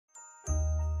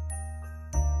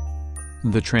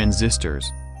The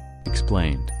transistors.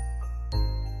 Explained.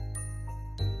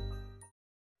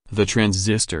 The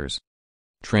transistors.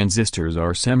 Transistors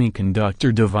are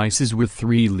semiconductor devices with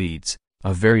 3 leads.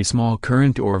 A very small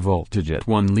current or voltage at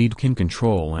one lead can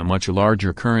control a much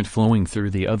larger current flowing through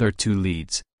the other 2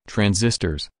 leads.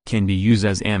 Transistors can be used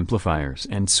as amplifiers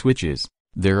and switches.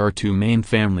 There are 2 main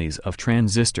families of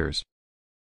transistors: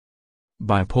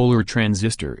 bipolar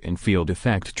transistor and field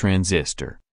effect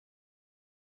transistor.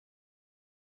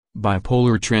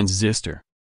 Bipolar transistor.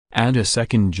 Add a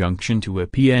second junction to a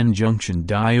PN junction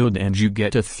diode and you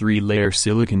get a 3-layer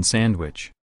silicon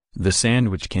sandwich. The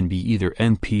sandwich can be either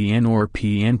NPN or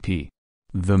PNP.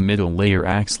 The middle layer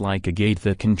acts like a gate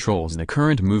that controls the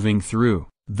current moving through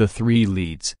the 3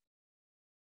 leads.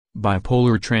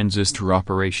 Bipolar transistor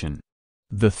operation.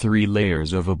 The 3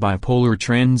 layers of a bipolar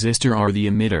transistor are the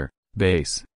emitter,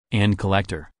 base, and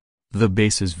collector. The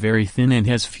base is very thin and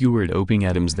has fewer doping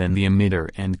atoms than the emitter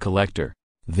and collector.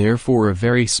 Therefore a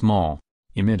very small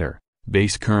emitter,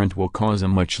 base current will cause a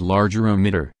much larger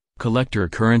emitter, collector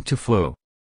current to flow.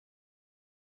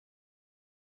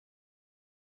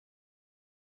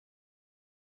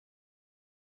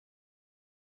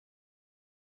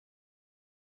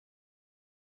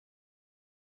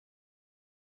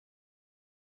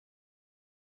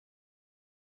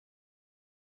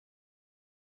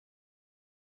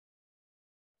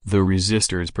 The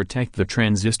resistors protect the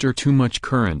transistor too much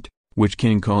current, which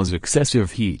can cause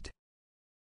excessive heat.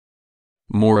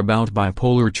 More about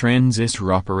bipolar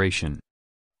transistor operation.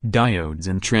 Diodes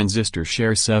and transistors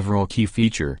share several key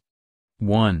features.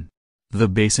 1. The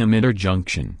base emitter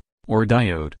junction, or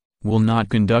diode, will not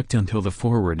conduct until the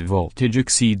forward voltage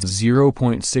exceeds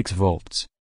 0.6 volts.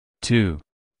 2.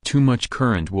 Too much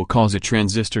current will cause a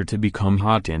transistor to become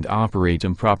hot and operate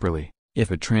improperly.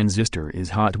 If a transistor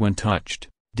is hot when touched,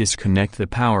 disconnect the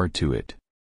power to it.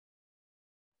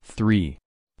 3.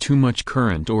 Too much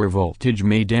current or voltage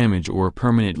may damage or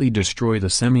permanently destroy the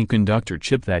semiconductor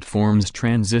chip that forms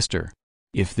transistor.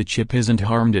 If the chip isn't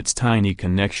harmed, its tiny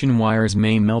connection wires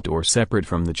may melt or separate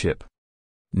from the chip.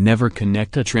 Never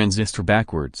connect a transistor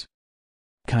backwards.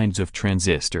 Kinds of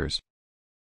transistors.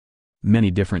 Many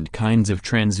different kinds of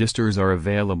transistors are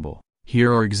available.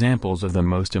 Here are examples of the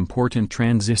most important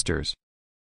transistors.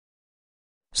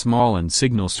 Small and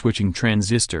signal switching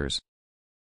transistors.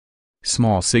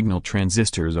 Small signal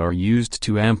transistors are used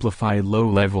to amplify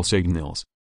low-level signals.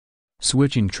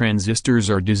 Switching transistors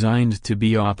are designed to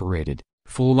be operated,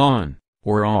 full on,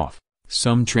 or off.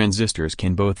 Some transistors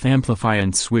can both amplify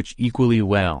and switch equally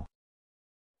well.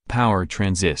 Power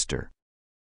transistor.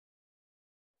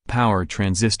 Power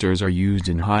transistors are used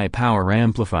in high-power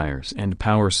amplifiers and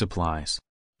power supplies.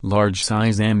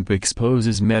 Large-size amp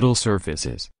exposes metal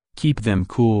surfaces. Keep them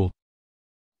cool.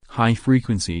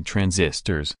 High-frequency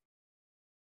transistors.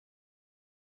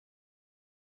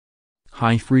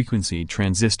 High-frequency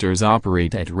transistors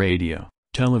operate at radio,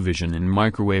 television and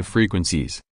microwave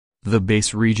frequencies. The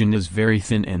base region is very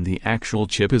thin and the actual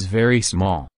chip is very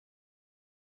small.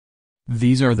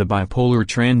 These are the bipolar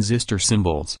transistor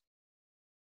symbols.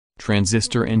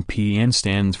 Transistor NPN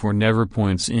stands for never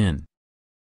points in,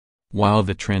 while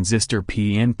the transistor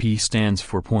PNP stands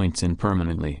for points in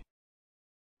permanently.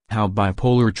 How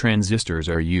bipolar transistors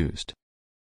are used.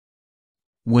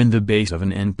 When the base of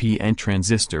an NPN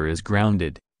transistor is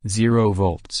grounded, 0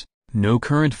 volts, no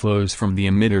current flows from the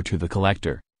emitter to the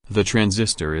collector, the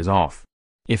transistor is off.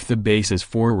 If the base is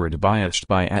forward biased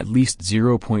by at least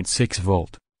 0.6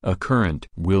 volt, a current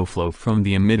will flow from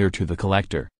the emitter to the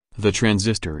collector, the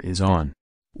transistor is on.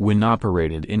 When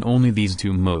operated in only these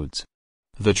 2 modes,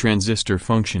 the transistor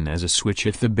function as a switch.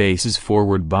 If the base is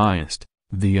forward biased,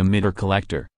 the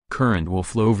emitter-collector current will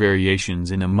flow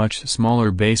variations in a much smaller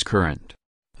base current.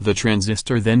 The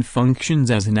transistor then functions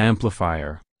as an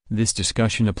amplifier. This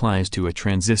discussion applies to a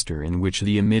transistor in which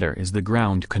the emitter is the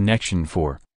ground connection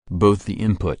for both the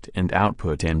input and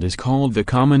output and is called the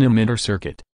common emitter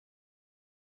circuit.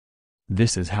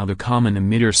 This is how the common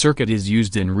emitter circuit is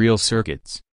used in real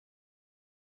circuits.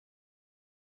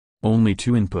 Only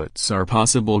 2 inputs are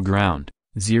possible: ground,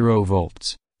 0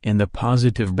 volts, and the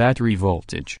positive battery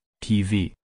voltage,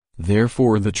 TV.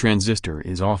 Therefore the transistor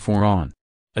is off or on.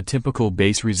 A typical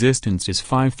base resistance is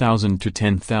 5,000 to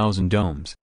 10,000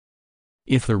 ohms.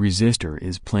 If the resistor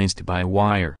is placed by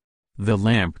wire, the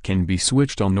lamp can be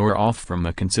switched on or off from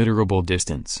a considerable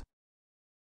distance.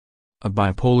 A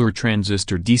bipolar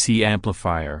transistor DC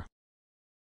amplifier.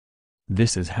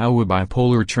 This is how a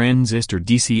bipolar transistor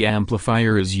DC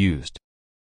amplifier is used.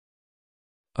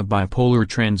 A bipolar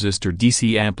transistor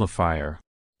DC amplifier.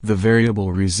 The variable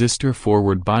resistor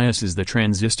forward biases the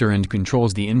transistor and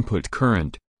controls the input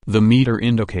current, The meter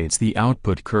indicates the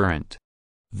output current.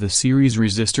 The series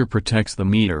resistor protects the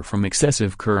meter from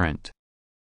excessive current.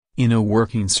 In a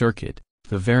working circuit,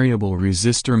 the variable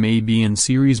resistor may be in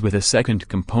series with a second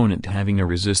component having a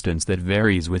resistance that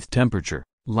varies with temperature,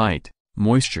 light,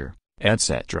 moisture,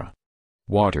 etc.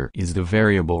 Water is the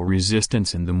variable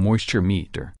resistance in the moisture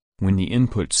meter. When the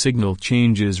input signal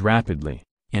changes rapidly,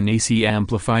 an AC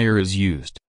amplifier is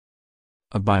used.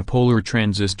 A bipolar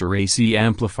transistor AC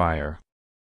amplifier.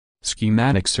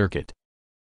 Schematic circuit.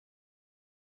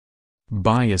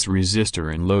 Bias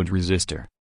resistor and load resistor.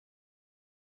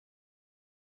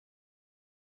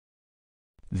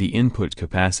 The input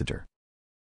capacitor.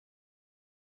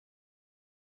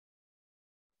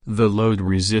 The load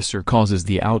resistor causes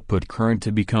the output current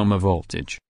to become a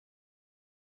voltage.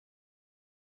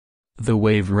 The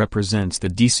wave represents the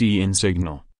DC in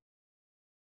signal.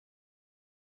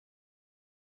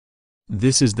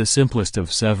 This is the simplest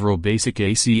of several basic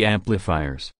AC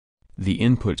amplifiers. The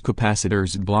input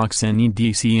capacitors blocks any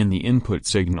DC in the input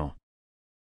signal.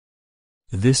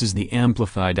 This is the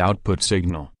amplified output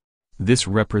signal. This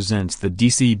represents the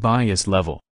DC bias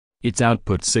level. Its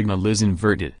output signal is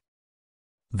inverted.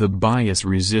 The bias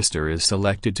resistor is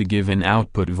selected to give an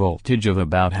output voltage of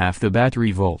about half the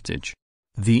battery voltage.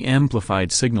 The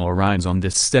amplified signal rides on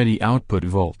this steady output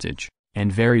voltage,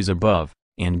 and varies above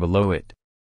and below it.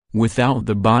 Without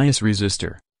the bias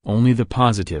resistor, only the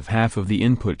positive half of the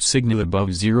input signal above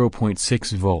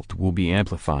 0.6 volt will be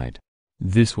amplified.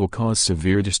 This will cause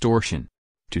severe distortion.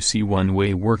 To see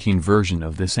one-way working version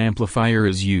of this amplifier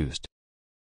is used.